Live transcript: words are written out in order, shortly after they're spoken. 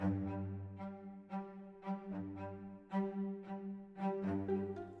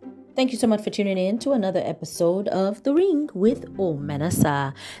Thank you so much for tuning in to another episode of The Ring with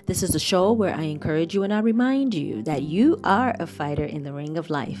Omenasa. This is a show where I encourage you and I remind you that you are a fighter in the ring of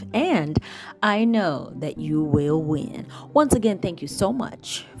life, and I know that you will win. Once again, thank you so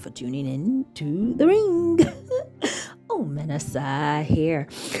much for tuning in to The Ring. Omenasa here.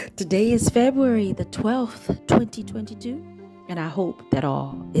 Today is February the 12th, 2022. And I hope that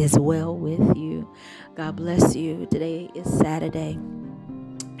all is well with you. God bless you. Today is Saturday.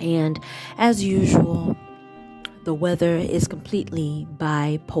 And as usual, the weather is completely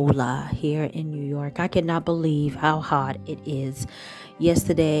bipolar here in New York. I cannot believe how hot it is.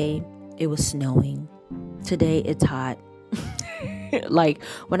 Yesterday, it was snowing. Today, it's hot. Like,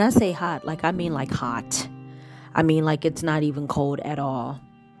 when I say hot, I mean like hot. I mean like it's not even cold at all.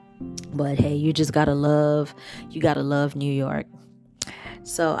 But hey, you gotta love New York.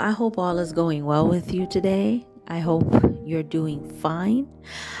 So I hope all is going well with you today. I hope you're doing fine.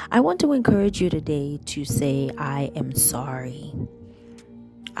 I want to encourage you today to say, I am sorry.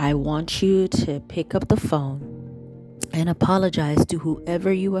 I want you to pick up the phone and apologize to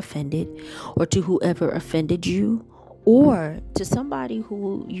whoever you offended, or to whoever offended you, or to somebody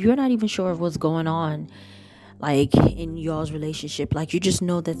who you're not even sure of what's going on, like in y'all's relationship. Like, you just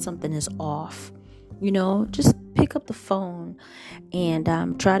know that something is off. Just pick up the phone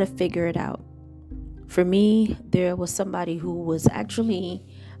and try to figure it out. For me, there was somebody who was actually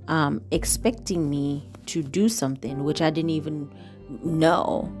expecting me to do something, which I didn't even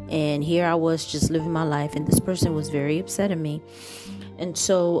know. And here I was just living my life, and this person was very upset at me. And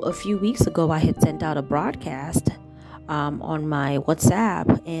so a few weeks ago, I had sent out a broadcast on my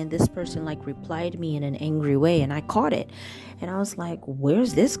WhatsApp, and this person replied me in an angry way, and I caught it. And I was like,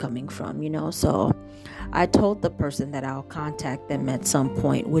 where's this coming from? So I told the person that I'll contact them at some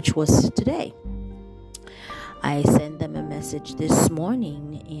point, which was today. I sent them a message this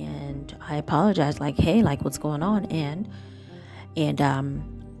morning, and I apologized, hey, what's going on? And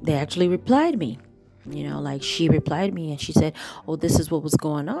they actually replied me. She replied me, and she said, oh, this is what was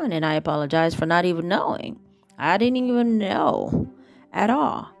going on. And I apologized for not even knowing. I didn't even know at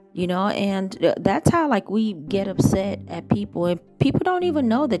all. And that's how we get upset at people, and people don't even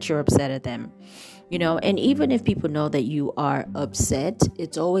know that you're upset at them. And even if people know that you are upset,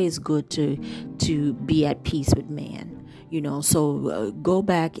 it's always good to be at peace with man. So go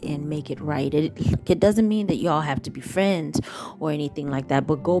back and make it right. It doesn't mean that y'all have to be friends or anything like that,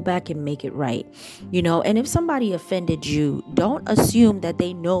 but go back and make it right. And if somebody offended you, don't assume that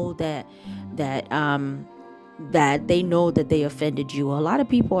they know that they know that they offended you. A lot of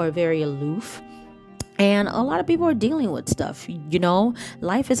people are very aloof. And a lot of people are dealing with stuff.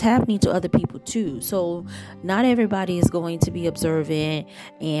 Life is happening to other people too. So not everybody is going to be observant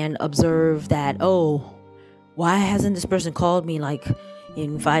and observe that, oh, why hasn't this person called me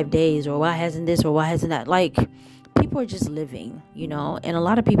in 5 days? Or why hasn't this, or why hasn't that? People are just living, and a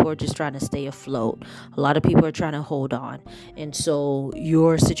lot of people are just trying to stay afloat. A lot of people are trying to hold on. And so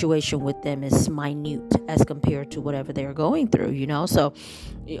your situation with them is minute as compared to whatever they're going through, So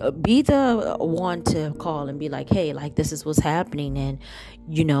be the one to call and be like, hey, this is what's happening. And,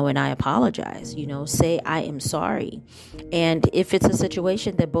 and I apologize, say, I am sorry. And if it's a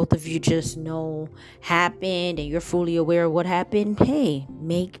situation that both of you just know happened and you're fully aware of what happened, hey,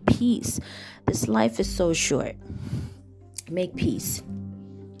 make peace. This life is so short. Make peace.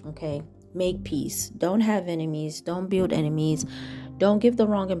 Okay? Make peace. Don't have enemies. Don't build enemies. Don't give the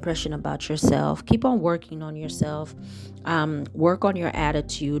wrong impression about yourself. Keep on working on yourself. Work on your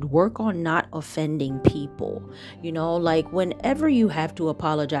attitude. Work on not offending people. Whenever you have to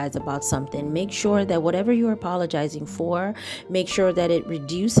apologize about something, make sure that whatever you're apologizing for, make sure that it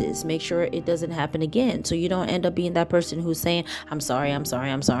reduces. Make sure it doesn't happen again. So you don't end up being that person who's saying, I'm sorry, I'm sorry,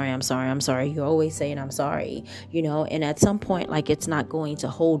 I'm sorry, I'm sorry, I'm sorry. You're always saying, I'm sorry, and at some point, it's not going to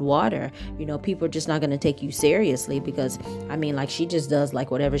hold water. People are just not going to take you seriously because, she just does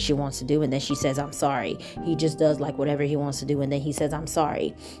whatever she wants to do, and then she says, I'm sorry. He just does whatever he wants to do, and then he says, I'm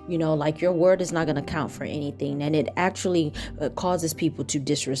sorry. Your word is not going to count for anything, and it actually causes people to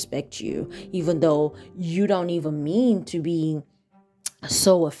disrespect you, even though you don't even mean to be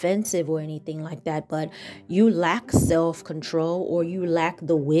so offensive or anything like that, but you lack self-control, or you lack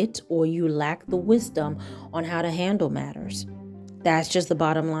the wit, or you lack the wisdom on how to handle matters. That's just the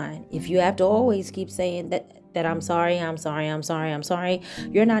bottom line. If you have to always keep saying that I'm sorry, I'm sorry, I'm sorry, I'm sorry,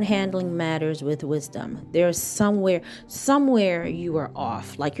 you're not handling matters with wisdom. There's somewhere you are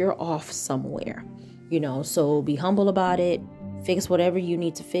off. You're off somewhere, so be humble about it. Fix whatever you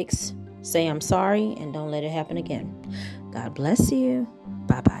need to fix. Say I'm sorry, and don't let it happen again. God bless you.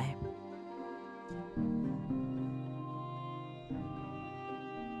 Bye-bye.